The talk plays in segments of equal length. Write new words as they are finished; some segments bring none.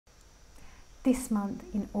this month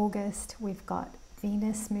in August, we've got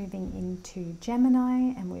Venus moving into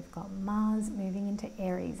Gemini and we've got Mars moving into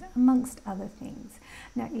Aries, amongst other things.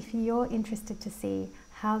 Now, if you're interested to see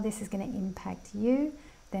how this is going to impact you,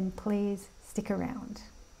 then please stick around.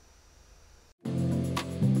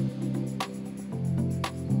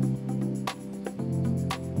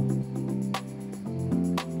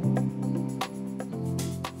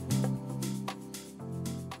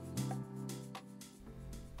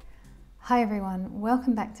 Hi everyone,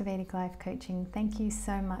 welcome back to Vedic Life Coaching. Thank you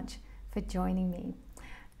so much for joining me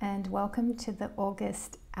and welcome to the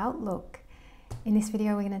August outlook. In this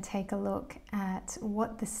video we're going to take a look at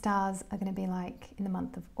what the stars are going to be like in the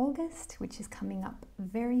month of August, which is coming up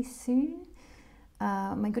very soon.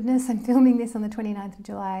 My goodness, I'm filming this on the 29th of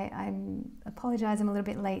July. I apologize, I'm a little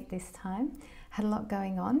bit late this time. Had a lot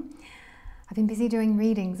going on. I've been busy doing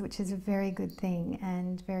readings, which is a very good thing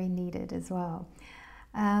and very needed as well.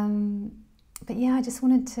 But yeah, I just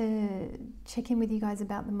wanted to check in with you guys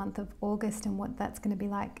about the month of August and what that's going to be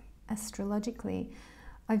like astrologically.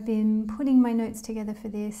 I've been putting my notes together for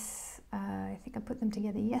this. I think I put them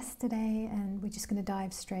together yesterday and we're just going to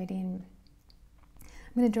dive straight in.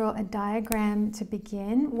 I'm going to draw a diagram to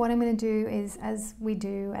begin. What I'm going to do is, as we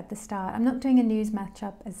do at the start, I'm not doing a news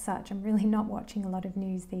matchup as such. I'm really not watching a lot of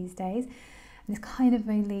news these days. There's kind of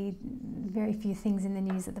only very few things in the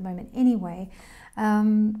news at the moment anyway.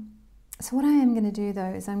 So what I am going to do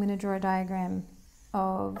though is I'm going to draw a diagram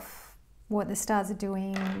of what the stars are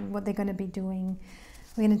doing, what they're going to be doing.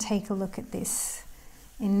 We're going to take a look at this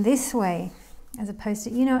in this way, as opposed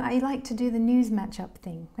to, you know, I like to do the news matchup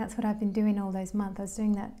thing. That's what I've been doing all those months. I was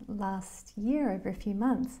doing that last year over a few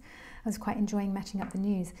months. I was quite enjoying matching up the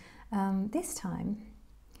news. This time,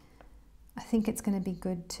 I think it's going to be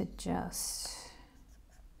good to just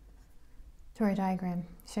draw a diagram,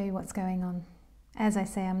 show you what's going on. As I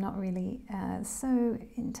say, I'm not really so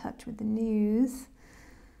in touch with the news.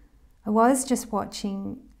 I was just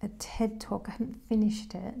watching a TED Talk. I haven't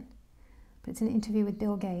finished it, but it's an interview with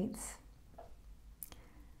Bill Gates.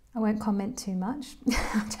 I won't comment too much.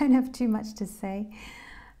 I don't have too much to say.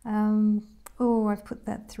 Oh, I've put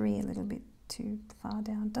that 3 a little bit too far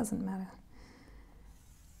down. Doesn't matter.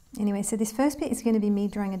 Anyway, so this first bit is going to be me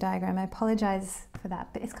drawing a diagram. I apologize for that,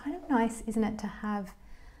 but it's kind of nice, isn't it, to have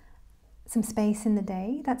some space in the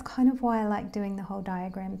day. That's kind of why I like doing the whole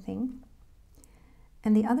diagram thing.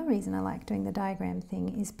 And the other reason I like doing the diagram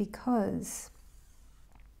thing is because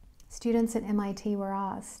students at MIT were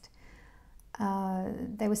asked,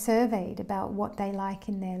 they were surveyed about what they like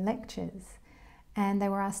in their lectures. And they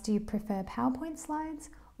were asked, do you prefer PowerPoint slides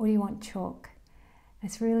or do you want chalk? And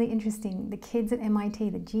it's really interesting. The kids at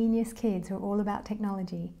MIT, the genius kids who are all about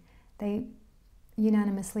technology, they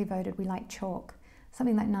unanimously voted we like chalk.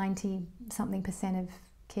 Something like 90-something% of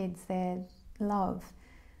kids there love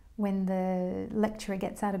when the lecturer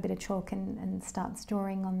gets out a bit of chalk and starts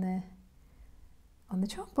drawing on the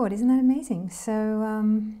chalkboard. Isn't that amazing?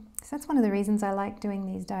 So that's one of the reasons I like doing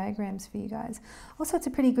these diagrams for you guys. Also, it's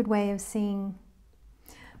a pretty good way of seeing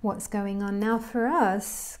what's going on. Now for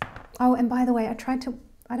us, oh, and by the way, I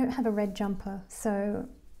don't have a red jumper, so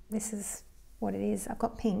this is what it is. I've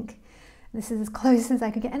got pink. This is as close as I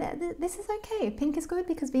could get, and this is okay. Pink is good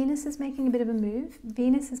because Venus is making a bit of a move.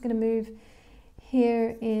 Venus is going to move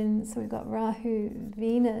here in, so we've got Rahu,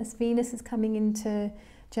 Venus. Venus is coming into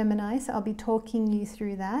Gemini, so I'll be talking you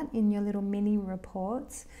through that in your little mini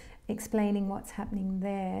reports, explaining what's happening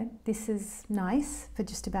there. This is nice for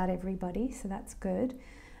just about everybody, so that's good.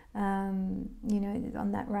 You know,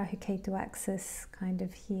 on that Rahu-Ketu axis kind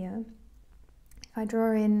of here. If I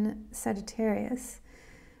draw in Sagittarius,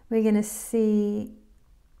 we're going to see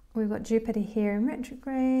we've got Jupiter here in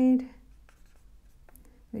retrograde.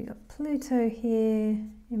 We've got Pluto here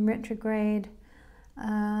in retrograde.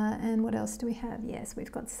 And what else do we have? Yes,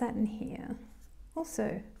 we've got Saturn here,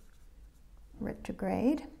 also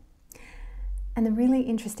retrograde. And the really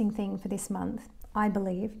interesting thing for this month, I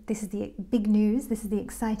believe, this is the big news, this is the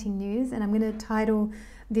exciting news, and I'm going to title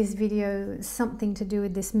this video something to do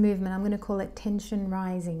with this movement. I'm going to call it Tension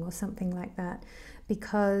Rising or something like that,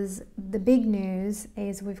 because the big news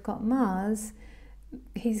is we've got Mars.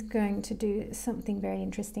 He's going to do something very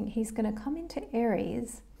interesting. He's going to come into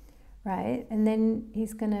Aries, right? And then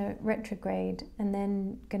he's going to retrograde and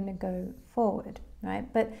then going to go forward, right?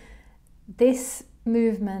 But this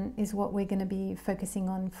movement is what we're going to be focusing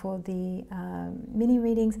on for the mini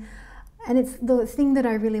readings. And it's the thing that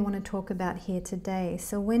I really want to talk about here today.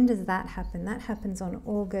 So when does that happen? That happens on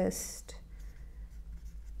August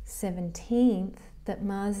 17th, that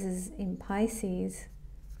Mars is in Pisces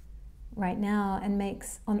right now and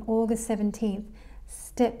makes on August 17th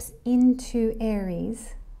steps into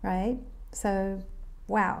Aries, right? So,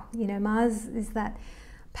 wow, you know, Mars is that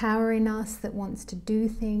power in us that wants to do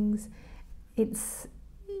things. It's,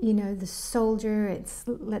 you know, the soldier. It's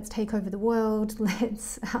let's take over the world.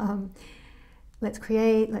 Let's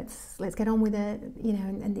create. Let's get on with it. You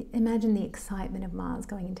know, and imagine the excitement of Mars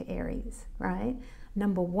going into Aries, right?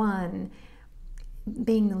 Number one,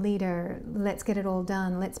 being the leader. Let's get it all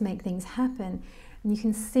done. Let's make things happen. And you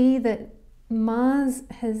can see that Mars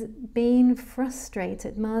has been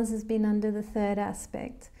frustrated. Mars has been under the third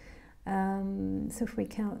aspect. So if we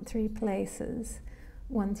count 3 places,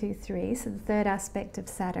 1, 2, 3, so the third aspect of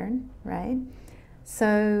Saturn, right?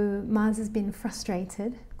 So Mars has been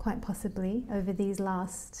frustrated, quite possibly, over these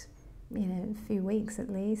last, you know, few weeks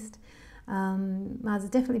at least. Mars has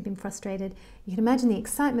definitely been frustrated. You can imagine the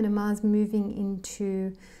excitement of Mars moving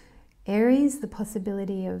into Aries, the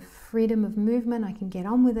possibility of freedom of movement. I can get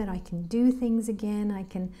on with it, I can do things again,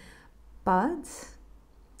 but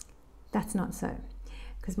that's not so.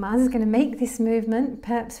 Because Mars is going to make this movement,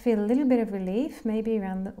 perhaps feel a little bit of relief, maybe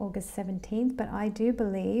around August 17th, but I do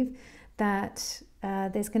believe that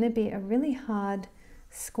there's going to be a really hard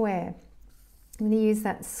square. I'm going to use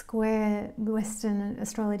that square Western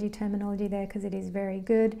astrology terminology there because it is very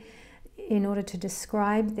good. In order to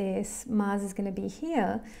describe this, Mars is going to be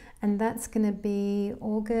here, and that's going to be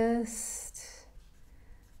August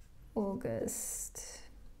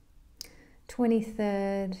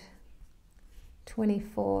 23rd,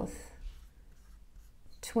 24th,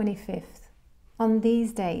 25th. On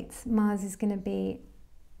these dates, Mars is going to be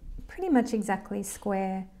pretty much exactly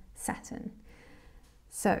square Saturn.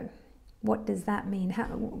 So what does that mean?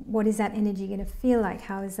 What is that energy going to feel like?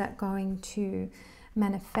 How is that going to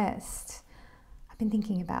manifest? I've been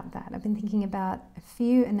thinking about that. I've been thinking about a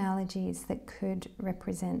few analogies that could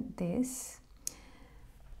represent this.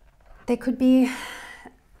 There could be,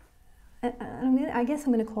 I guess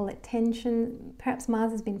I'm going to call it tension. Perhaps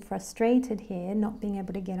Mars has been frustrated here, not being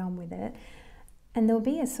able to get on with it. And there'll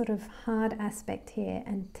be a sort of hard aspect here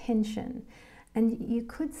and tension. And you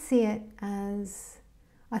could see it as,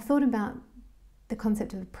 I thought about the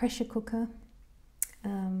concept of a pressure cooker,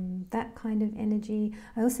 that kind of energy.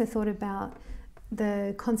 I also thought about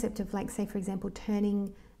the concept of, like, say, for example,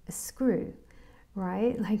 turning a screw,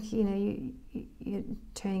 right? Like, you know, you're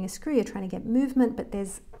turning a screw, you're trying to get movement, but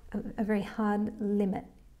there's a very hard limit.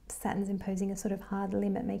 Saturn's imposing a sort of hard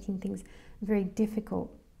limit, making things very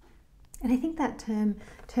difficult. And I think that term,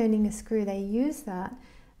 turning a screw, they use that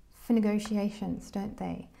for negotiations, don't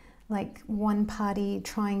they? Like one party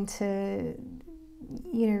trying to,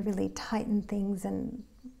 you know, really tighten things. And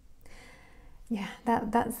yeah,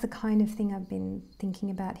 that's the kind of thing I've been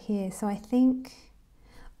thinking about here. So I think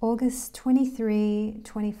August 23,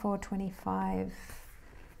 24, 25,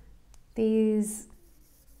 these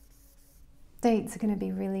dates are going to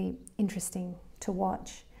be really interesting to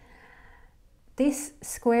watch. This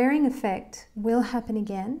squaring effect will happen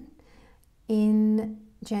again in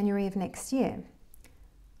January of next year.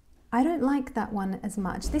 I don't like that one as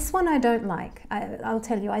much. This one I don't like. I'll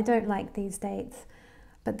tell you, I don't like these dates.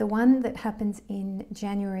 But the one that happens in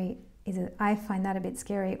January I find that a bit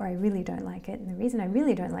scary, or I really don't like it. And the reason I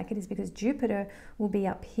really don't like it is because Jupiter will be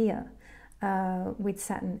up here with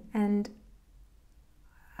Saturn. And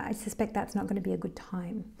I suspect that's not going to be a good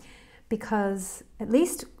time, because at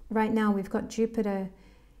least right now we've got Jupiter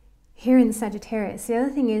here in Sagittarius. The other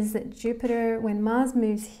thing is that Jupiter, when Mars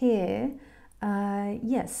moves here,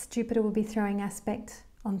 yes, Jupiter will be throwing aspect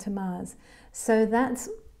onto Mars. So that's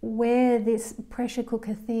where this pressure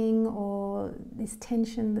cooker thing, or this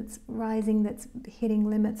tension that's rising, that's hitting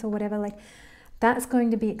limits or whatever, like that's going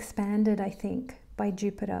to be expanded, I think, by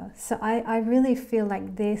Jupiter. So I really feel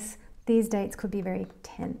like these dates could be very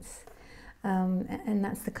tense. And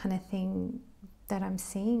that's the kind of thing that I'm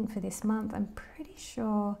seeing for this month. I'm pretty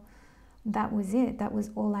sure that was it. That was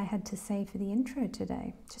all I had to say for the intro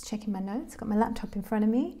today. Just checking my notes, got my laptop in front of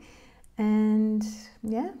me. And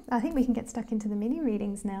yeah, I think we can get stuck into the mini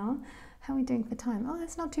readings now. How are we doing for time? Oh,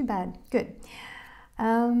 that's not too bad. Good.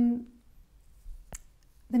 The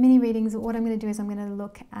mini readings, what I'm going to do is I'm going to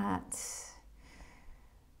look at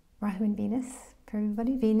Rahu and Venus for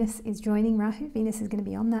everybody. Venus is joining Rahu. Venus is going to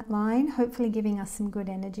be on that line, hopefully giving us some good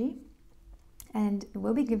energy. And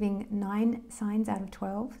we'll be giving 9 signs out of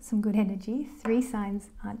 12 some good energy. 3 signs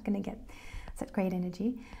aren't going to get such great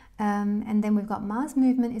energy. And then we've got Mars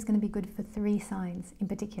movement is going to be good for 3 signs in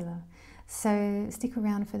particular. So stick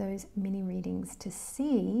around for those mini readings to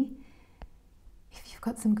see if you've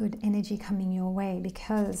got some good energy coming your way,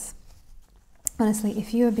 because honestly,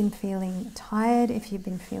 if you have been feeling tired, if you've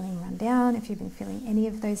been feeling run down, if you've been feeling any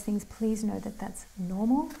of those things, please know that that's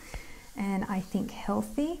normal and I think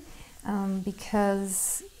healthy,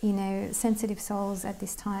 because, you know, sensitive souls at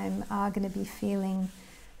this time are going to be feeling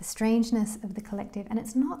the strangeness of the collective. And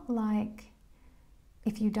it's not like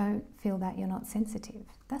if you don't feel that, you're not sensitive.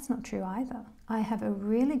 That's not true either. I have a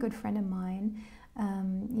really good friend of mine,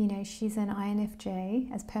 you know, she's an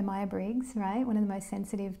INFJ, as per Myers-Briggs, right? One of the most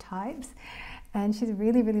sensitive types. And she's a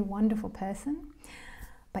really, really wonderful person.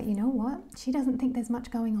 But you know what? She doesn't think there's much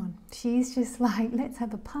going on. She's just like, let's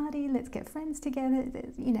have a party, let's get friends together.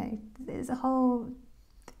 You know, there's a whole...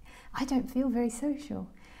 I don't feel very social.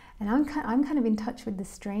 And I'm kind of in touch with the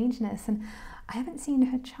strangeness. And I haven't seen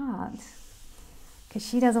her chart because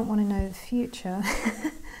she doesn't want to know the future.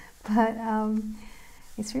 But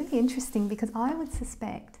it's really interesting because I would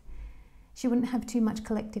suspect she wouldn't have too much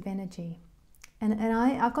collective energy. And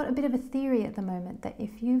I've got a bit of a theory at the moment that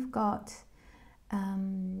if you've got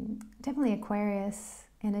definitely Aquarius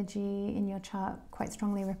energy in your chart, quite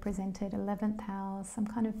strongly represented, 11th house, I'm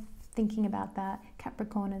kind of thinking about that,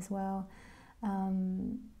 Capricorn as well,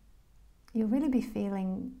 you'll really be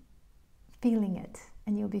feeling it,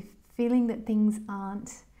 and you'll be feeling that things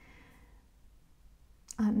aren't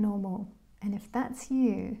normal. And if that's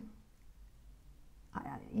you,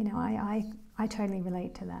 I totally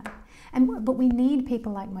relate to that. But we need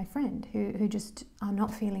people like my friend who just are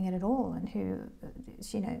not feeling it at all, and who,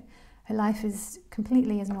 you know, her life is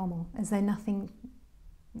completely as normal, as though nothing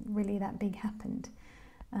really that big happened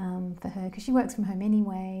for her, because she works from home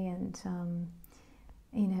anyway, and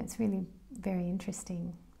you know, it's really very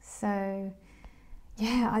interesting. So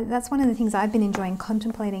yeah, that's one of the things I've been enjoying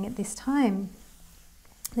contemplating at this time,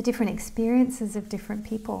 the different experiences of different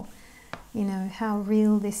people. You know, how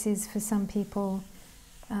real this is for some people,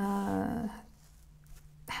 how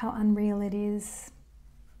unreal it is.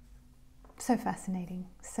 So fascinating,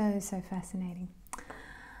 so fascinating.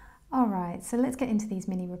 All right, so let's get into these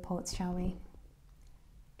mini reports, shall we?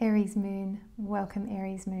 Aries moon, welcome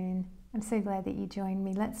Aries moon. I'm so glad that you joined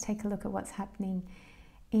me. Let's take a look at what's happening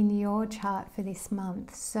in your chart for this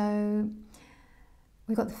month. So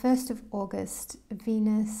we've got the 1st of August,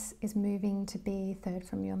 Venus is moving to be 3rd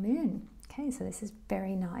from your moon. Okay, so this is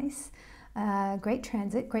very nice. Great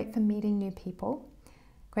transit, great for meeting new people,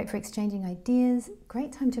 great for exchanging ideas,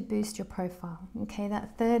 great time to boost your profile. Okay,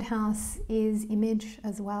 that 3rd house is image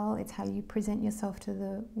as well. It's how you present yourself to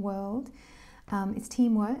the world. It's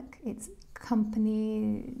teamwork, it's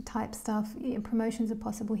company type stuff, promotions are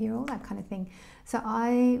possible here, all that kind of thing. So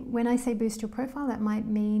when I say boost your profile, that might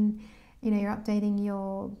mean, you know, you're updating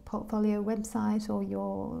your portfolio website or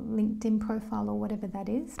your LinkedIn profile or whatever that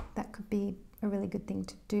is. That could be a really good thing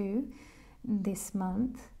to do this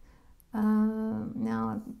month.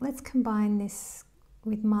 Now, let's combine this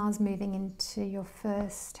with Mars moving into your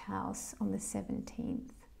 1st house on the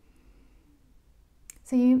 17th.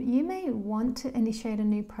 So you may want to initiate a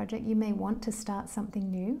new project. You may want to start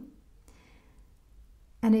something new.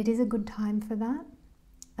 And it is a good time for that.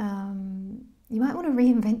 You might want to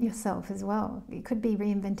reinvent yourself as well. It could be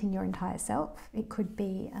reinventing your entire self. It could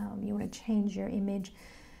be you want to change your image.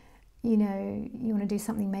 You know, you want to do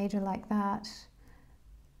something major like that.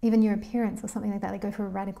 Even your appearance or something like that. Like go for a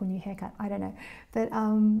radical new haircut. I don't know. But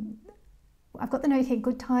I've got the note here,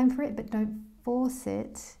 good time for it, but don't force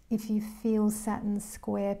it if you feel Saturn's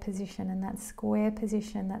square position. And that square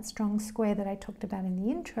position, that strong square that I talked about in the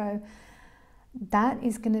intro, that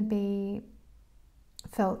is going to be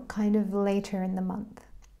felt kind of later in the month.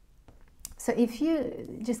 So if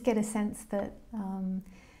you just get a sense that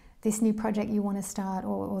this new project you want to start,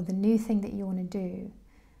 or the new thing that you want to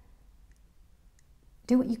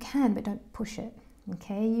do what you can, but don't push it.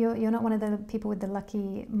 Okay, you're not one of the people with the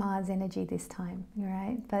lucky Mars energy this time,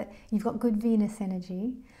 right? But you've got good Venus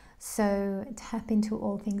energy, so tap into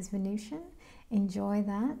all things Venusian, enjoy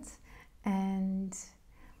that, and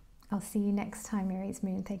I'll see you next time, Aries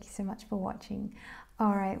moon. Thank you so much for watching.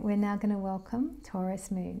 All right, we're now going to welcome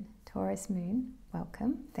Taurus moon. Taurus moon,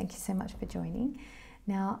 welcome. Thank you so much for joining.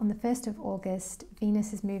 Now, on the 1st of August,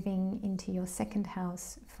 Venus is moving into your 2nd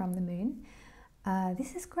house from the moon.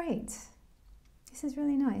 This is great. This is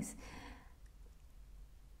really nice.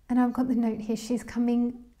 And I've got the note here, she's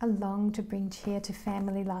coming along to bring cheer to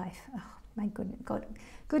family life. Oh, my goodness,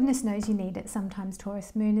 goodness knows you need it sometimes,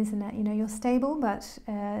 Taurus moon, isn't it? You know, you're stable, but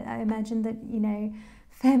I imagine that, you know,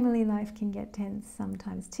 family life can get tense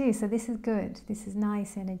sometimes too. So this is good. This is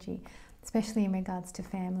nice energy, especially in regards to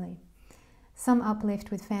family. Some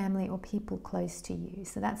uplift with family or people close to you.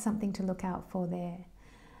 So that's something to look out for there.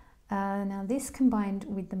 Now this combined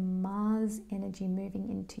with the Mars energy moving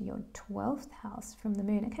into your 12th house from the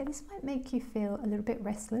moon. Okay, this might make you feel a little bit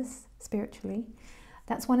restless spiritually.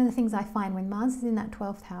 That's one of the things I find when Mars is in that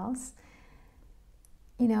 12th house.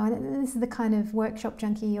 You know, this is the kind of workshop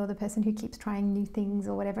junkie or the person who keeps trying new things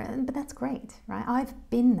or whatever, but that's great, right? I've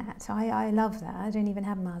been that. I love that. I don't even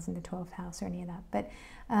have Mars in the 12th house or any of that, but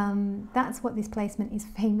that's what this placement is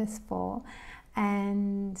famous for.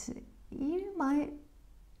 And you might,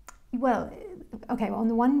 well, okay, well, on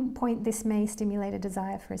the one point, this may stimulate a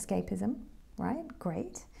desire for escapism, right?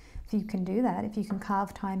 Great. If you can do that, if you can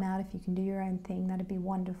carve time out, if you can do your own thing, that'd be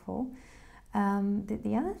wonderful.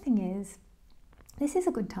 The other thing is, this is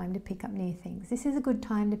a good time to pick up new things. This is a good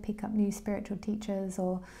time to pick up new spiritual teachers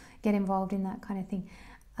or get involved in that kind of thing.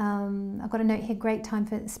 I've got a note here, great time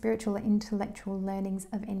for spiritual or intellectual learnings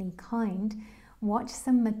of any kind. Watch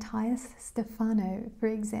some Matthias Stefano, for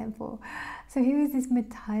example. So who is this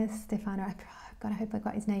Matthias Stefano? I hope I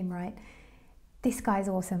got his name right. This guy's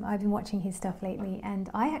awesome. I've been watching his stuff lately, and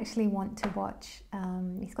I actually want to watch,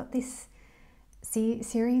 he's got this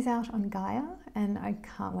series out on Gaia, and I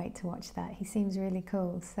can't wait to watch that. He seems really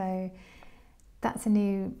cool. So that's a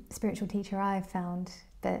new spiritual teacher I've found,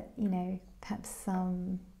 but you know, perhaps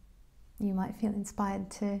you might feel inspired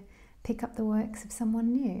to pick up the works of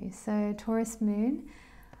someone new. So Taurus moon,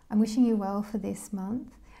 I'm wishing you well for this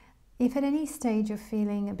month. If at any stage you're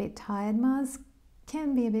feeling a bit tired, Mars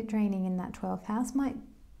can be a bit draining in that 12th house, might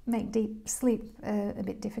make deep sleep a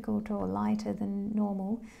bit difficult or lighter than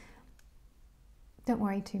normal. Don't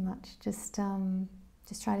worry too much. Just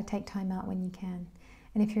try to take time out when you can.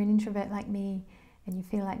 And if you're an introvert like me and you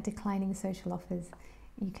feel like declining social offers,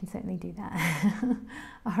 you can certainly do that.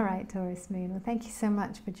 All right, Taurus moon. Well, thank you so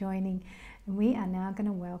much for joining. And we are now going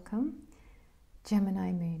to welcome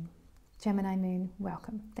Gemini moon. Gemini moon,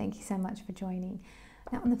 welcome. Thank you so much for joining.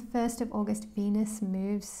 Now, on the 1st of August, Venus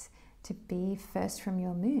moves to be first from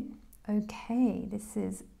your moon. Okay, this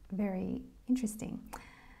is very interesting.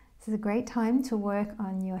 This is a great time to work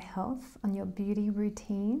on your health, on your beauty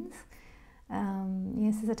routines.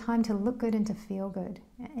 Yes, it's a time to look good and to feel good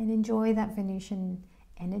and enjoy that Venusian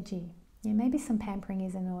energy. Yeah, maybe some pampering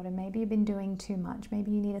is in order. Maybe you've been doing too much.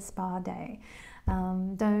 Maybe you need a spa day.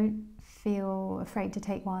 Don't feel afraid to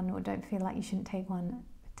take one, or don't feel like you shouldn't take one.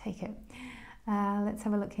 Take it. Let's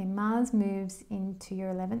have a look here. Mars moves into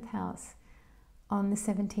your 11th house on the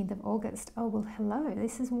 17th of August. Oh, well, hello.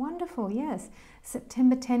 This is wonderful. Yes.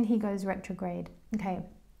 September 10, he goes retrograde. Okay.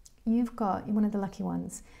 You're one of the lucky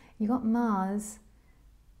ones. You've got Mars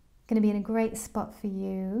going to be in a great spot for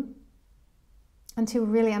you until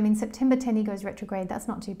really, I mean, September 10, he goes retrograde. That's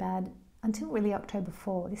not too bad. Until really October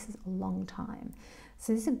 4. This is a long time.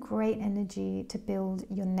 So this is a great energy to build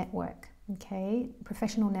your network. Okay.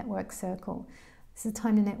 Professional network circle. This is a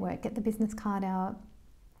time to network. Get the business card out.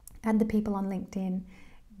 Add the people on LinkedIn,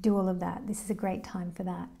 do all of that. This is a great time for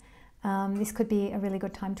that. This could be a really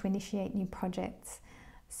good time to initiate new projects.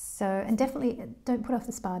 So, and definitely don't put off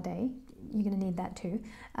the spa day. You're going to need that too.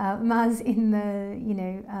 Mars in the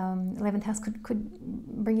 11th house could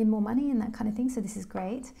bring in more money and that kind of thing. So this is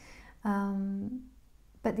great.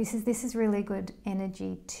 But this is really good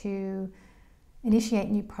energy to initiate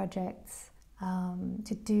new projects,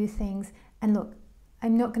 to do things. And look,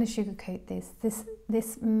 I'm not going to sugarcoat this.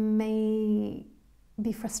 This may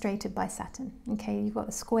be frustrated by Saturn. Okay, you've got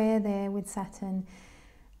a square there with Saturn.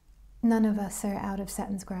 None of us are out of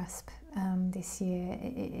Saturn's grasp this year.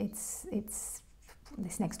 It's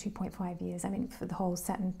this next 2.5 years. I mean, for the whole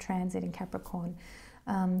Saturn transit in Capricorn.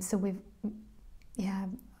 So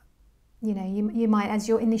you might, as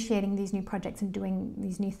you're initiating these new projects and doing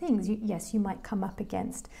these new things, you might come up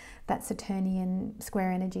against that Saturnian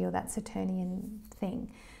square energy or that Saturnian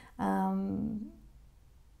thing.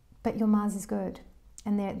 But your Mars is good,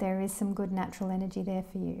 and there is some good natural energy there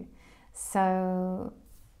for you. So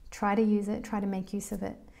try to use it, try to make use of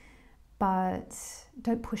it, but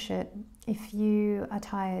don't push it. If you are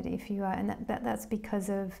tired, and that's because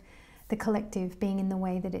of the collective being in the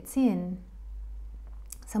way that it's in.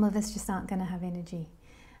 Some of us just aren't going to have energy,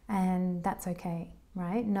 and that's okay,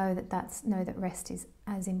 right? Know that rest is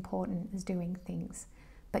as important as doing things,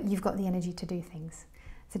 but you've got the energy to do things.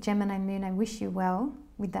 So Gemini moon, I wish you well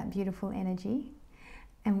with that beautiful energy,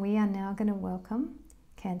 and we are now going to welcome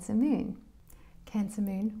Cancer moon. Cancer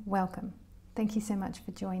moon, welcome. Thank you so much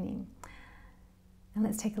for joining. Now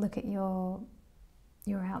let's take a look at your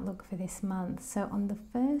outlook for this month. So on the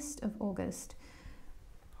 1st of August,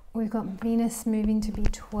 we've got Venus moving to be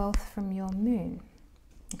 12th from your moon.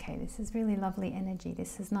 Okay, this is really lovely energy.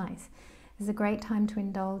 This is nice. This is a great time to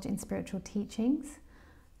indulge in spiritual teachings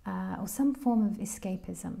or some form of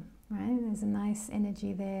escapism. right? There's a nice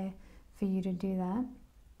energy there for you to do that.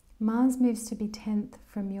 Mars moves to be 10th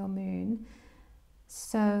from your moon.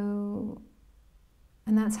 So,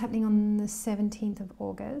 and that's happening on the 17th of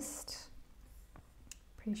August.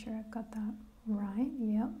 Pretty sure I've got that right,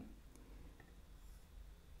 yep.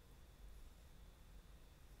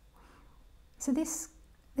 So this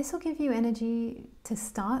will give you energy to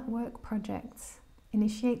start work projects,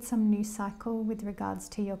 initiate some new cycle with regards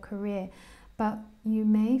to your career, but you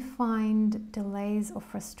may find delays or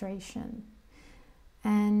frustration.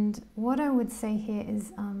 And what I would say here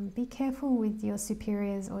is be careful with your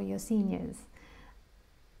superiors or your seniors.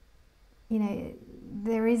 You know,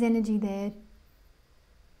 there is energy there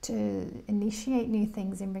to initiate new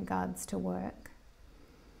things in regards to work.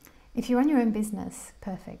 If you run your own business,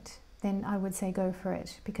 perfect. Then I would say go for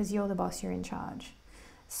it, because you're the boss, you're in charge.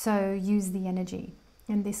 So use the energy.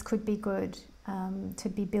 And this could be good to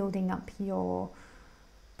be building up your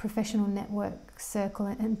professional network circle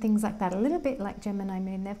and things like that. A little bit like Gemini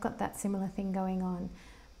moon, they've got that similar thing going on.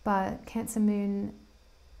 But Cancer moon,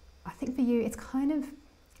 I think for you,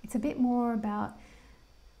 it's a bit more about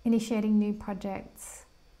initiating new projects,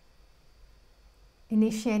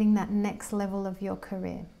 initiating that next level of your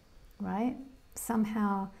career, right?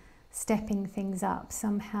 Somehow stepping things up,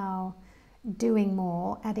 somehow doing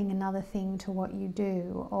more, adding another thing to what you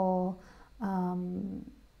do, or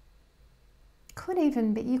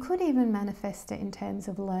you could even manifest it in terms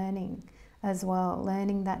of learning as well,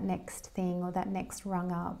 learning that next thing or that next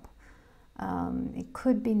rung up. It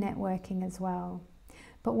could be networking as well.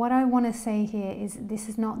 But what I want to say here is this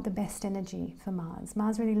is not the best energy for Mars.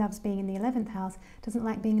 Mars really loves being in the 11th house, doesn't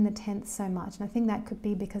like being in the 10th so much. And I think that could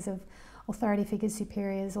be because of authority figures,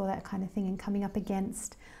 superiors, all that kind of thing, and coming up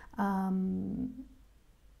against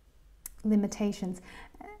limitations.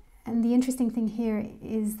 And the interesting thing here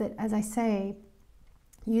is that, as I say,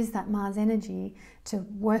 use that Mars energy to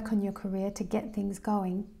work on your career, to get things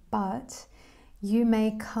going, but you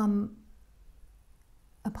may come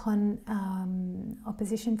upon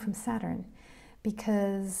opposition from Saturn,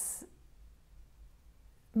 because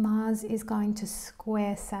Mars is going to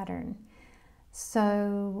square Saturn.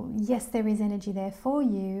 So yes, there is energy there for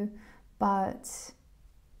you, but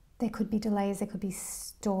there could be delays, there could be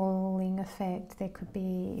stalling effect, there could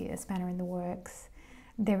be a spanner in the works.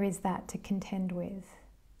 There is that to contend with.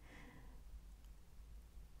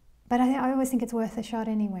 But I always think it's worth a shot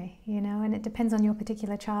anyway, you know, and it depends on your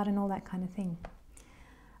particular chart and all that kind of thing.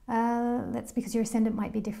 That's because your ascendant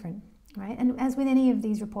might be different, right? And as with any of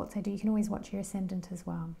these reports I do, you can always watch your ascendant as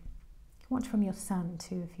well. Watch from your sun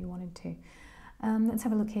too if you wanted to. Let's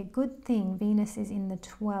have a look here. Good thing Venus is in the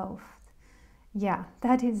 12th. Yeah,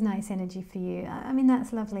 that is nice energy for you. I mean,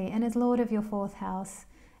 that's lovely. And as Lord of your 4th house,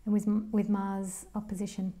 and with Mars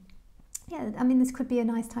opposition, yeah, I mean, this could be a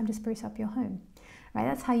nice time to spruce up your home, right?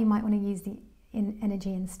 That's how you might want to use the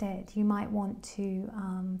energy instead. You might want to,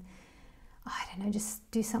 I don't know, just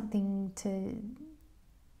do something to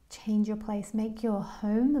change your place, make your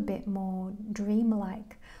home a bit more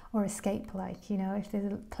dream-like or escape-like, you know, if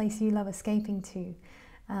there's a place you love escaping to.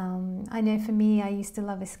 I know for me, I used to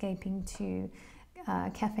love escaping to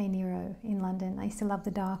Cafe Nero in London. I used to love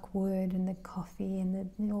the dark wood and the coffee and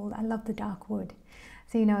I love the dark wood.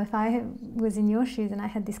 So, you know, if I was in your shoes and I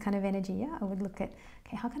had this kind of energy, yeah, I would look at,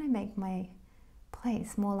 okay, how can I make my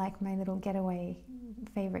place more like my little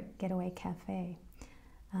favorite getaway cafe?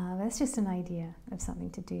 That's just an idea of something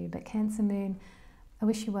to do. But Cancer moon, I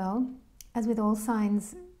wish you well. As with all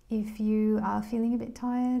signs, if you are feeling a bit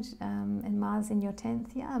tired and Mars in your 10th,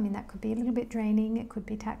 yeah, I mean, that could be a little bit draining. It could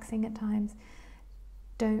be taxing at times.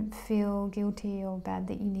 Don't feel guilty or bad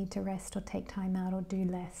that you need to rest or take time out or do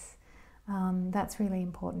less. That's really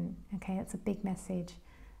important, okay? It's a big message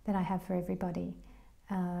that I have for everybody.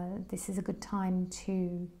 This is a good time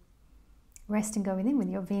to rest and go within with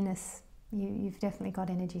your Venus. You've definitely got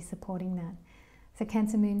energy supporting that. So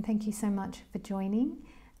Cancer moon, thank you so much for joining.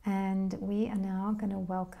 And we are now going to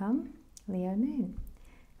welcome Leo moon.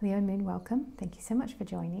 Leo moon, welcome. Thank you so much for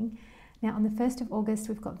joining. Now on the 1st of August,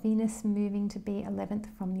 we've got Venus moving to be 11th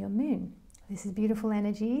from your moon. This is beautiful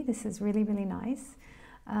energy. This is really, really nice.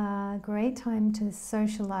 Great time to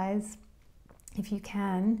socialize if you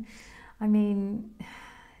can. I mean,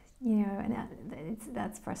 you know, and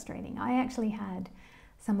that's frustrating. I actually had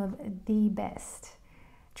some of the best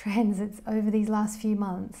transits over these last few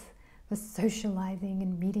months for socializing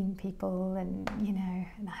and meeting people, and you know,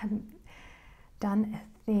 and I haven't done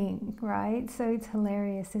a thing, right? So it's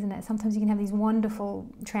hilarious, isn't it? Sometimes you can have these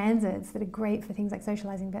wonderful transits that are great for things like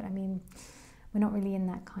socializing, but I mean, we're not really in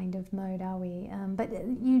that kind of mode, are we? But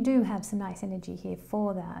you do have some nice energy here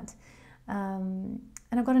for that.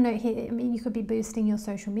 And I've got a note here, I mean, you could be boosting your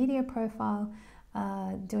social media profile,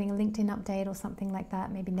 doing a LinkedIn update or something like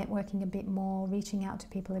that, maybe networking a bit more, reaching out to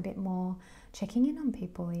people a bit more, checking in on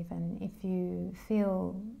people even, if you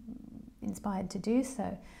feel inspired to do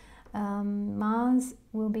so. Mars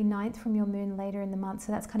will be 9th from your moon later in the month,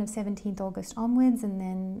 so that's kind of 17th August onwards, and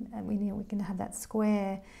then we're going to have that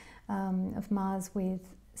square of Mars with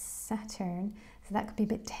Saturn, so that could be a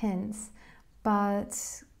bit tense. But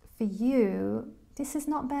for you, this is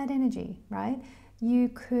not bad energy, right? You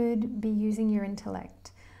could be using your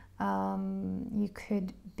intellect. You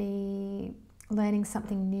could be learning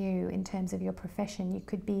something new in terms of your profession. You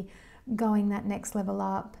could be going that next level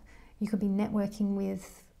up. You could be networking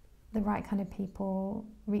with the right kind of people,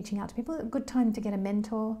 reaching out to people. A good time to get a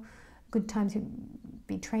mentor, good time to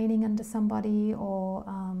be training under somebody, or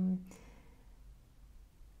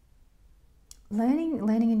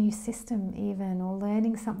learning a new system even, or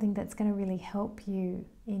learning something that's going to really help you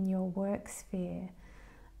in your work sphere.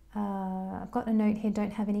 I've got a note here,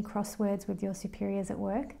 don't have any crosswords with your superiors at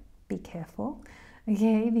work. Be careful.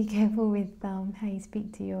 Okay, be careful with how you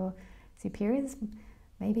speak to your superiors.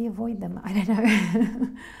 Maybe avoid them, I don't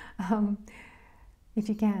know. If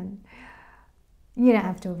you can. You don't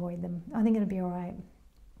have to avoid them. I think it'll be all right.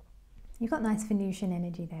 You've got nice Venusian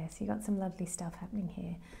energy there, so you've got some lovely stuff happening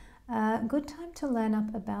here. Good time to learn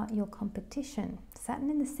up about your competition.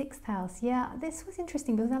 Saturn in the 6th house. Yeah, this was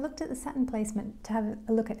interesting because I looked at the Saturn placement to have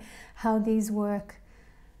a look at how these work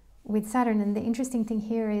with Saturn, and the interesting thing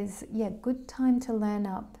here is, yeah, good time to learn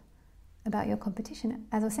up about your competition.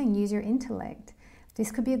 As I was saying, use your intellect. This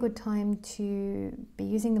could be a good time to be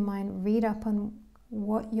using the mind, read up on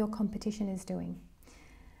what your competition is doing.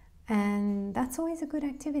 And that's always a good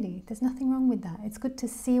activity. There's nothing wrong with that. It's good to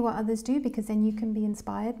see what others do, because then you can be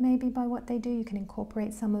inspired maybe by what they do. You can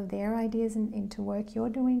incorporate some of their ideas into work you're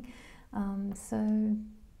doing. So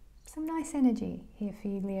some nice energy here for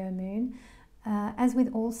you, Leo Moon. As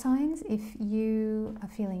with all signs, if you are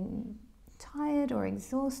feeling tired or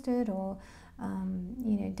exhausted, or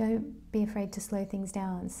don't be afraid to slow things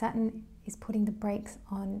down. Saturn is putting the brakes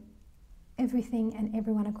on everything and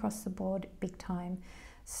everyone across the board big time.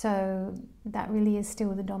 So that really is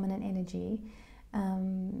still the dominant energy.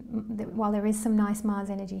 While there is some nice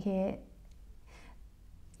Mars energy here,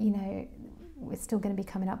 we're still going to be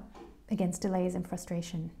coming up against delays and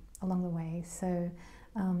frustration along the way. So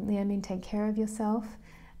Leo Moon, take care of yourself,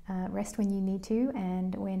 rest when you need to,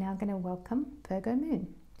 and we're now going to welcome Virgo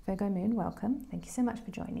Moon. Virgo Moon, welcome. Thank you so much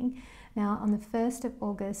for joining. Now, on the 1st of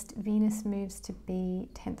August, Venus moves to be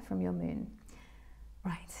 10th from your moon.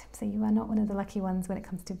 Right, so you are not one of the lucky ones when it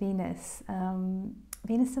comes to Venus.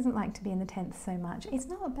 Venus doesn't like to be in the 10th so much. It's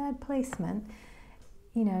not a bad placement.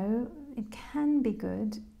 It can be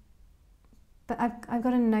good. But I've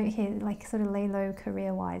got a note here, like sort of lay low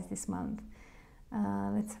career-wise this month.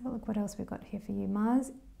 Let's have a look what else we've got here for you.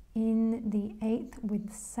 Mars in the 8th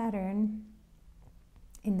with Saturn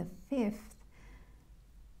in the 5th.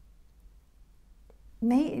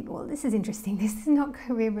 Well, this is interesting. This is not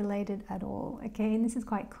career related at all, okay? And this is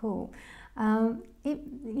quite cool. There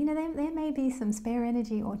may be some spare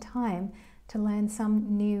energy or time to learn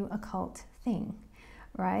some new occult thing,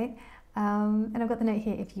 right? And I've got the note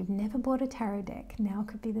here, if you've never bought a tarot deck, now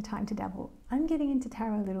could be the time to dabble. I'm getting into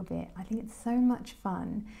tarot a little bit. I think it's so much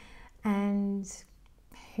fun. And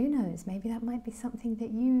who knows, maybe that might be something that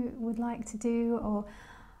you would like to do, or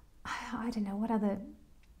I don't know, what other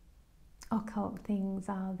occult things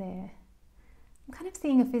are there? I'm kind of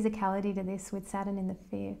seeing a physicality to this with Saturn in the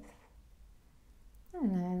 5th. I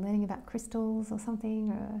don't know, learning about crystals or something,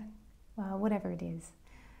 or well, whatever it is.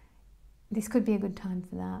 This could be a good time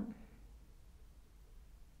for that.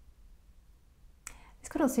 This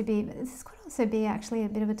could also be actually a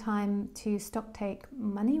bit of a time to stock take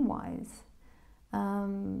money-wise.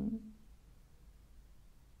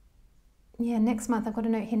 Yeah, next month, I've got a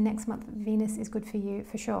note here, next month Venus is good for you,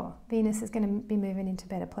 for sure. Venus is going to be moving into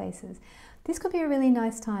better places. This could be a really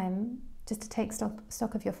nice time just to take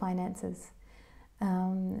stock of your finances,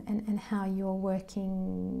 and how you're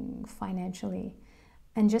working financially,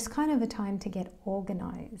 and just kind of a time to get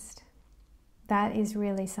organized. That is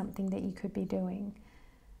really something that you could be doing.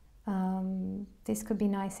 This could be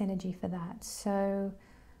nice energy for that. So,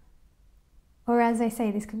 or as I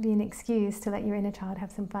say, this could be an excuse to let your inner child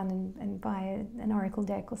have some fun and buy an oracle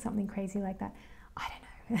deck or something crazy like that. I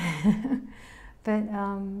don't know. But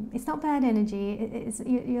it's not bad energy.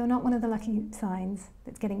 You're not one of the lucky signs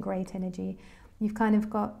that's getting great energy. You've kind of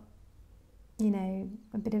got, a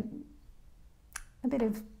bit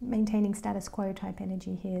of maintaining status quo type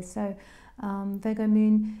energy here. So Virgo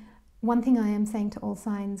Moon, one thing I am saying to all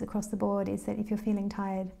signs across the board is that if you're feeling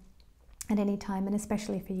tired at any time, and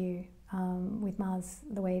especially for you, with Mars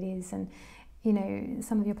the way it is, and you know,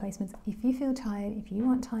 some of your placements, if you feel tired, if you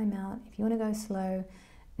want time out, if you want to go slow,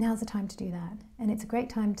 now's the time to do that. And it's a great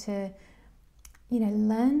time to, you know,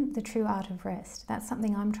 learn the true art of rest. That's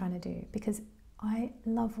something I'm trying to do, because I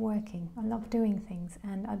love working, I love doing things,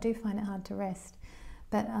 and I do find it hard to rest.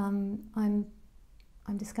 But I'm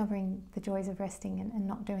discovering the joys of resting and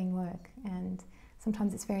not doing work, and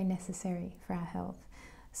sometimes it's very necessary for our health.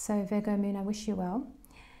 So Virgo Moon, I wish you well.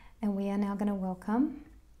 And we are now going to welcome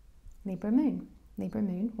Libra Moon. Libra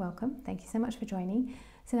Moon, welcome. Thank you so much for joining.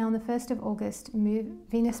 So now on the 1st of August,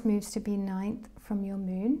 Venus moves to be 9th from your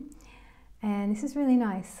Moon. And this is really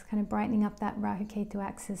nice, kind of brightening up that Rahu-Ketu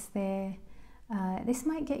axis there. This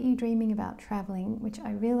might get you dreaming about traveling, which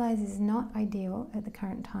I realize is not ideal at the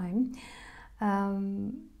current time.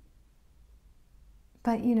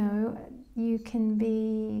 But you know, you can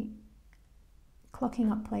be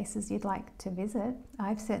clocking up places you'd like to visit.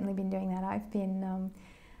 I've certainly been doing that. I've been,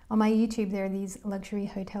 on my YouTube, there are these luxury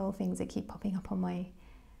hotel things that keep popping up on my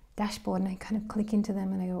dashboard, and I kind of click into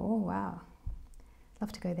them and I go, oh wow,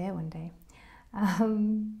 love to go there one day.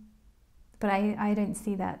 But I don't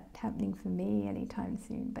see that happening for me anytime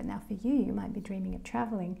soon. But now for you, you might be dreaming of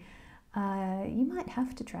traveling. You might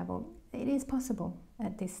have to travel. It is possible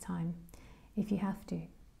at this time if you have to.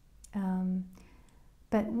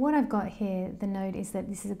 But what I've got here, the note is that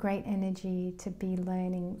this is a great energy to be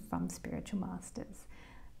learning from spiritual masters.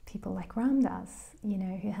 People like Ram Dass, you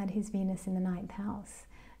know, who had his Venus in the 9th house.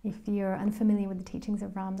 If you're unfamiliar with the teachings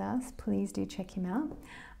of Ram Dass, please do check him out.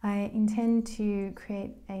 I intend to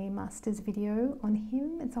create a master's video on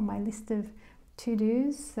him. It's on my list of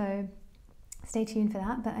to-dos, so stay tuned for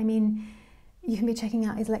that. But I mean, you can be checking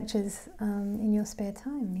out his lectures in your spare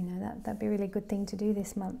time. You know, that'd be a really good thing to do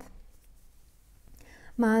this month.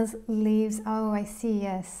 Mars leaves, oh, I see,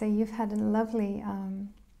 yes. So you've had a lovely,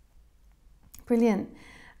 brilliant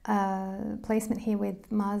placement here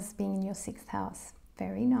with Mars being in your 6th house.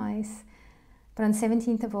 Very nice. But on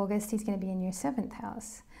 17th of August, he's going to be in your 7th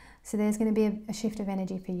house. So there's going to be a shift of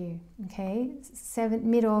energy for you, okay?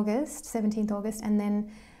 Mid-August, 17th August, and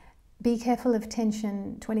then be careful of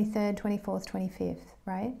tension 23rd, 24th, 25th,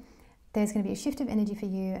 right? There's going to be a shift of energy for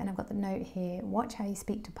you, and I've got the note here. Watch how you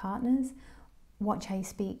speak to partners. Watch how you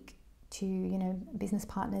speak to, you know, business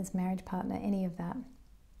partners, marriage partner, any of that.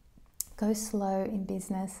 Go slow in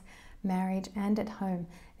business, marriage, and at home.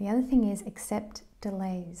 The other thing is accept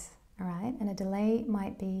delays, all right? And a delay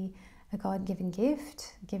might be a God-given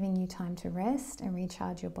gift, giving you time to rest and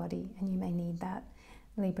recharge your body, and you may need that,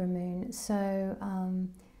 Libra Moon. So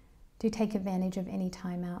do take advantage of any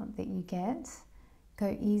time out that you get.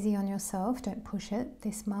 Go easy on yourself, don't push it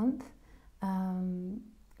this month.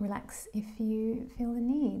 Relax if you feel the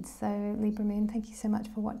need. So Libra Moon, thank you so much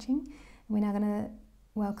for watching. We're now going to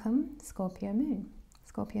welcome Scorpio Moon.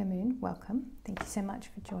 Scorpio Moon, welcome. Thank you so much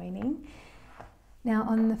for joining. Now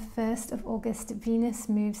on the 1st of August, Venus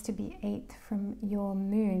moves to be 8th from your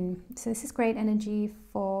Moon. So this is great energy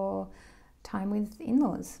for time with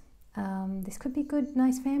in-laws. This could be good,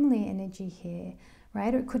 nice family energy here,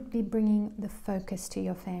 right? Or it could be bringing the focus to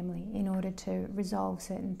your family in order to resolve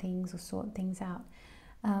certain things or sort things out.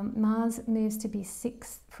 Mars moves to be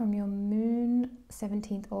 6th from your Moon,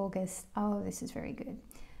 17th August. Oh, this is very good.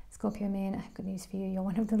 Scorpio Moon, I have good news for you. You're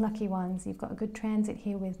one of the lucky ones. You've got a good transit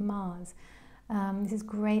here with Mars. This is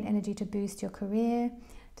great energy to boost your career,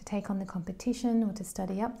 to take on the competition or to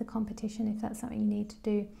study up the competition if that's something you need to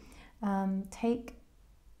do. Take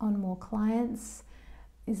on more clients.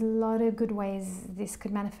 There's a lot of good ways this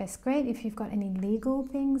could manifest. Great if you've got any legal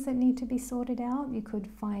things that need to be sorted out. You could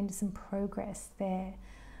find some progress there.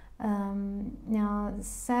 Now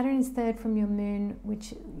Saturn is 3rd from your Moon,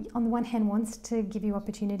 which on the one hand wants to give you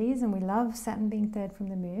opportunities, and we love Saturn being 3rd from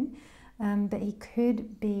the Moon, but he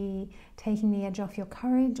could be taking the edge off your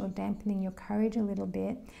courage or dampening your courage a little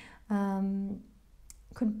bit.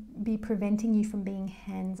 Could be preventing you from being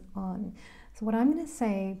hands-on. So what I'm going to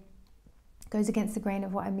say goes against the grain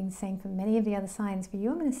of what I've been saying for many of the other signs. For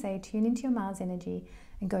you, I'm going to say tune into your Mars energy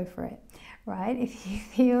and go for it, right? If you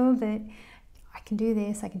feel that I can do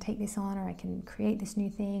this, I can take this on, or I can create this new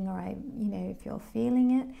thing, or if you're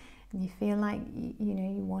feeling it and you feel like you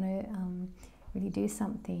want to really do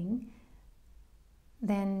something,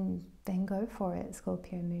 then go for it,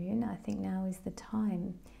 Scorpio Moon. I think now is the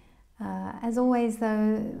time. As always,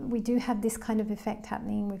 though, we do have this kind of effect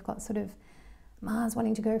happening. We've got sort of Mars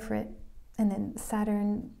wanting to go for it, and then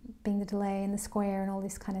Saturn being the delay and the square and all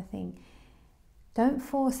this kind of thing. Don't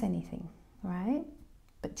force anything, right?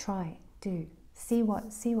 But try, do. See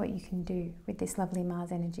what you can do with this lovely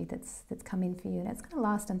Mars energy that's come in for you, and it's going to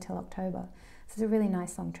last until October. So it's a really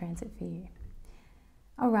nice long transit for you.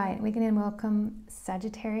 All right, we're going to welcome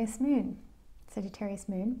Sagittarius Moon. Sagittarius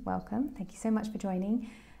Moon, welcome. Thank you so much for joining.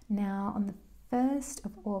 Now, on the 1st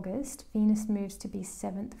of August, Venus moves to be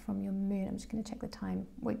 7th from your moon. I'm just going to check the time.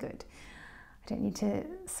 We're good. I don't need to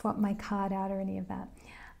swap my card out or any of that.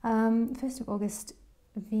 1st of August,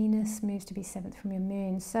 Venus moves to be 7th from your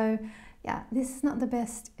moon. So, yeah, this is not the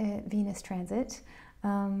best Venus transit. You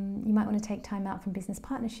might want to take time out from business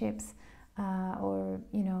partnerships or,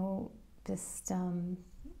 you know, just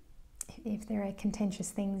if there are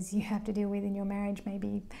contentious things you have to deal with in your marriage,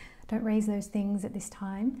 maybe don't raise those things at this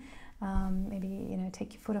time. Maybe, you know,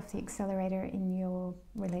 take your foot off the accelerator in your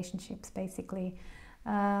relationships, basically.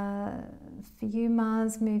 For you,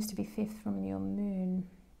 Mars moves to be 5th from your moon.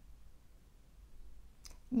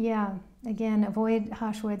 Yeah, again, avoid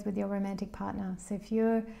harsh words with your romantic partner. So if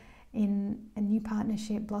you're in a new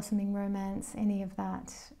partnership, blossoming romance, any of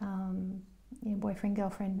that, you know, boyfriend,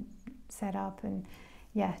 girlfriend setup, and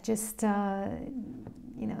yeah, just,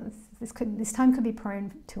 you know, this time could be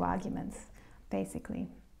prone to arguments, basically.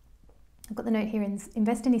 I've got the note here,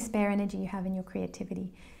 invest any spare energy you have in your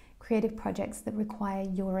creativity, creative projects that require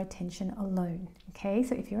your attention alone, okay?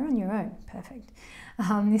 So if you're on your own, perfect.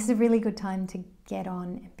 This is a really good time to get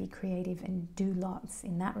on and be creative and do lots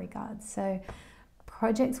in that regard. So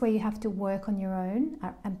projects where you have to work on your own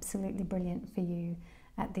are absolutely brilliant for you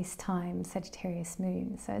at this time, Sagittarius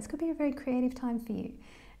Moon. So this could be a very creative time for you.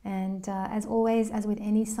 And as always, as with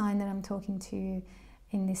any sign that I'm talking to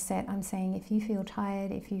in this set, I'm saying if you feel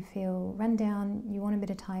tired, if you feel run down, you want a bit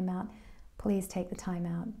of time out, please take the time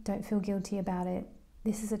out. Don't feel guilty about it.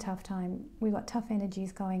 This is a tough time. We've got tough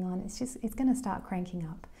energies going on. It's going to start cranking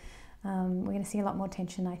up. We're going to see a lot more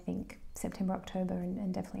tension, I think, September, October,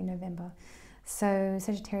 and definitely November. So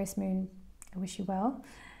Sagittarius Moon, I wish you well.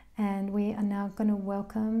 And we are now going to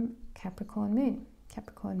welcome Capricorn Moon.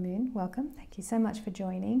 Capricorn Moon, welcome. Thank you so much for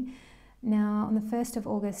joining. Now, on the 1st of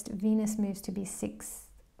August, Venus moves to be 6th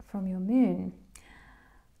from your moon.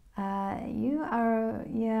 You are,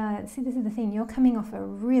 yeah, see, this is the thing. You're coming off a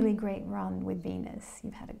really great run with Venus.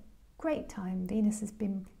 You've had a great time. Venus has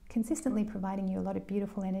been consistently providing you a lot of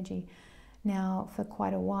beautiful energy now for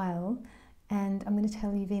quite a while. And I'm going to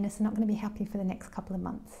tell you, Venus is not going to be happy for the next couple of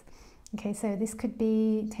months. Okay, so this could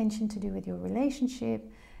be tension to do with your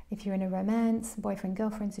relationship. If you're in a romance,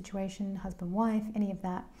 boyfriend-girlfriend situation, husband-wife, any of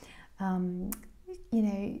that, you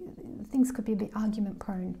know, things could be a bit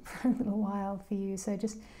argument-prone for a little while for you. So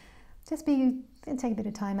just take a bit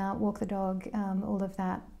of time out, walk the dog, all of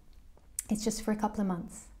that. It's just for a couple of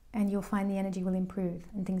months, and you'll find the energy will improve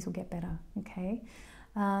and things will get better. Okay,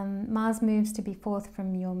 Mars moves to be 4th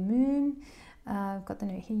from your moon. I've got the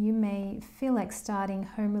note here. You may feel like starting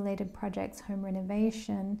home-related projects, home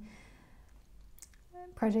renovation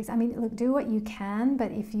projects. I mean, look, do what you can,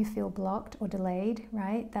 but if you feel blocked or delayed,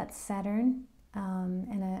 right, that's Saturn.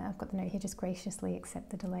 And I've got the note here, just graciously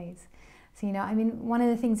accept the delays. So, you know, I mean, one of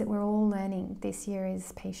the things that we're all learning this year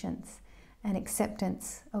is patience and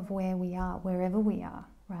acceptance of where we are, wherever we are,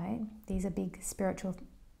 right? These are big spiritual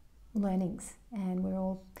learnings, and we're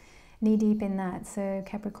all knee-deep in that. So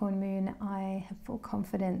Capricorn Moon, I have full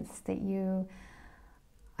confidence that you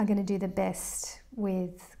are going to do the best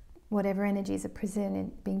with whatever energies are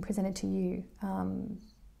being presented to you,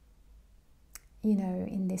 you know,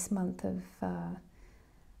 in this month of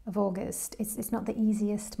August. It's not the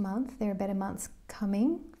easiest month. There are better months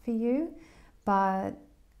coming for you, but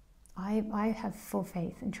I have full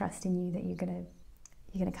faith and trust in you that you're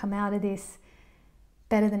gonna come out of this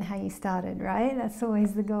better than how you started, right? That's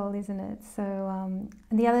always the goal, isn't it? So,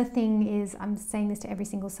 and the other thing is, I'm saying this to every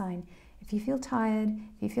single sign. If you feel tired,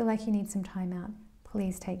 if you feel like you need some time out,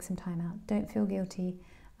 please take some time out. Don't feel guilty,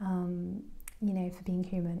 you know, for being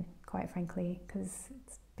human, quite frankly, because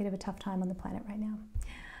it's a bit of a tough time on the planet right now.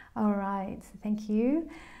 All right, so thank you,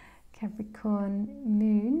 Capricorn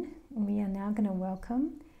Moon. We are now going to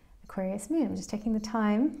welcome Aquarius Moon. I'm just taking the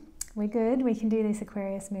time. We're good. We can do this,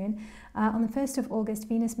 Aquarius Moon. On the 1st of August,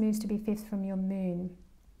 Venus moves to be 5th from your moon.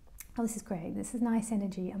 Oh, this is great. This is nice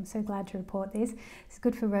energy. I'm so glad to report this. It's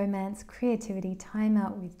good for romance, creativity, time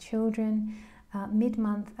out with children.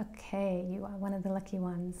 Mid-month, okay, you are one of the lucky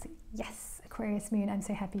ones. Yes, Aquarius Moon, I'm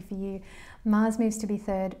so happy for you. Mars moves to be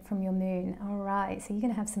 3rd from your moon. All right, so you're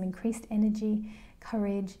going to have some increased energy,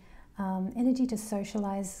 courage, energy to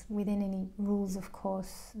socialize within any rules, of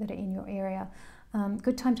course, that are in your area.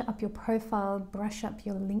 Good time to up your profile, brush up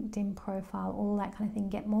your LinkedIn profile, all that kind of thing.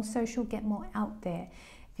 Get more social, get more out there.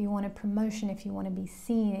 If you want a promotion, if you want to be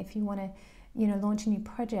seen, if you want to, you know, launch a new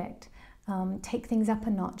project, take things up a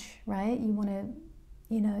notch, right? You want to,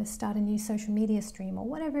 you know, start a new social media stream or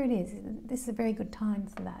whatever it is. This is a very good time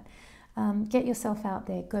for that. Get yourself out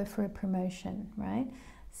there, go for a promotion, right?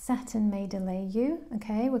 Saturn may delay you,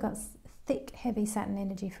 okay? We've got thick, heavy Saturn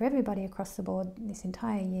energy for everybody across the board this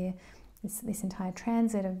entire year, this entire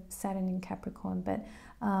transit of Saturn in Capricorn. But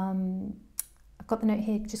I've got the note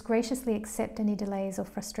here, just graciously accept any delays or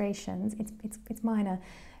frustrations. It's minor.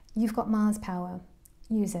 You've got Mars power,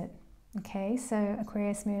 use it, okay? So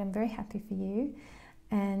Aquarius moon, I'm very happy for you.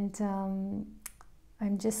 And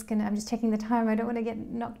I'm just checking the time. I don't want to get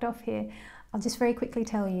knocked off here. I'll just very quickly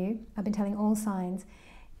tell you, I've been telling all signs,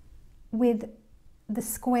 with the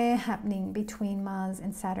square happening between Mars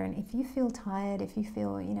and Saturn, if you feel tired, if you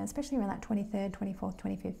feel, you know, especially around that 23rd, 24th,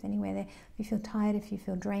 25th, anywhere there, if you feel tired, if you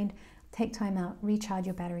feel drained, take time out, recharge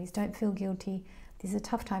your batteries. Don't feel guilty. This is a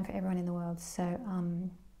tough time for everyone in the world. So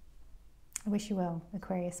I wish you well,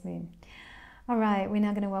 Aquarius moon. All right, we're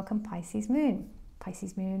now going to welcome Pisces moon.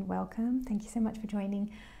 Pisces moon, welcome. Thank you so much for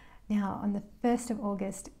joining. Now, on the 1st of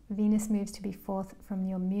August, Venus moves to be 4th from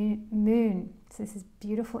your moon. So this is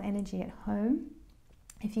beautiful energy at home.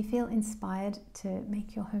 If you feel inspired to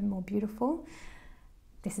make your home more beautiful,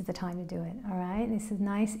 this is the time to do it, all right? This is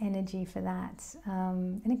nice energy for that.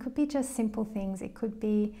 And it could be just simple things. It could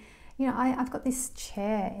be, you know, I've got this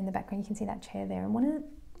chair in the background. You can see that chair there. And one of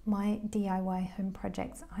my DIY home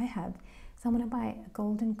projects I have is I want to buy a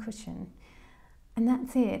golden cushion. And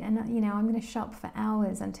that's it. And, you know, I'm going to shop for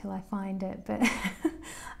hours until I find it. But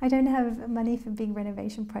I don't have money for big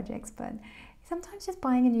renovation projects. But sometimes just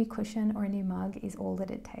buying a new cushion or a new mug is all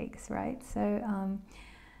that it takes, right? So,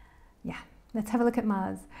 yeah, let's have a look at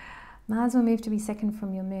Mars. Mars will move to be 2nd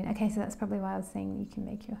from your moon. Okay, so that's probably why I was saying you can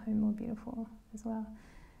make your home more beautiful as well.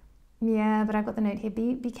 Yeah, but I've got the note here.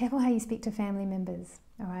 Be careful how you speak to family members,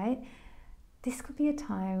 all right? This could be a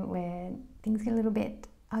time where things get a little bit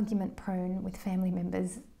argument prone with family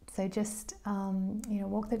members. So just, you know,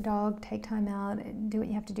 walk the dog, take time out, do what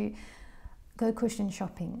you have to do. Go cushion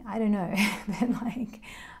shopping. I don't know, but like,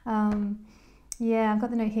 yeah, I've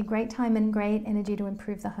got the note here. Great time and great energy to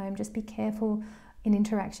improve the home. Just be careful in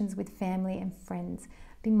interactions with family and friends.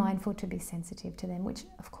 Be mindful to be sensitive to them, which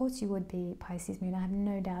of course you would be, Pisces moon. I have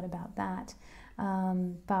no doubt about that.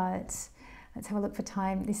 But let's have a look for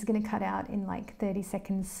time. This is going to cut out in like 30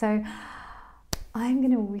 seconds. So I'm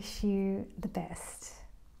going to wish you the best,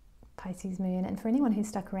 Pisces moon. And for anyone who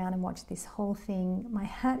stuck around and watched this whole thing, my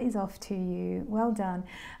hat is off to you. Well done.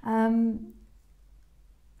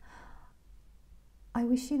 I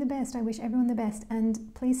wish you the best. I wish everyone the best.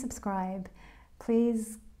 And please subscribe.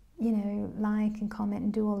 Please, you know, like and comment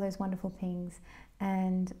and do all those wonderful things.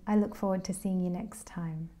 And I look forward to seeing you next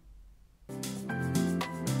time.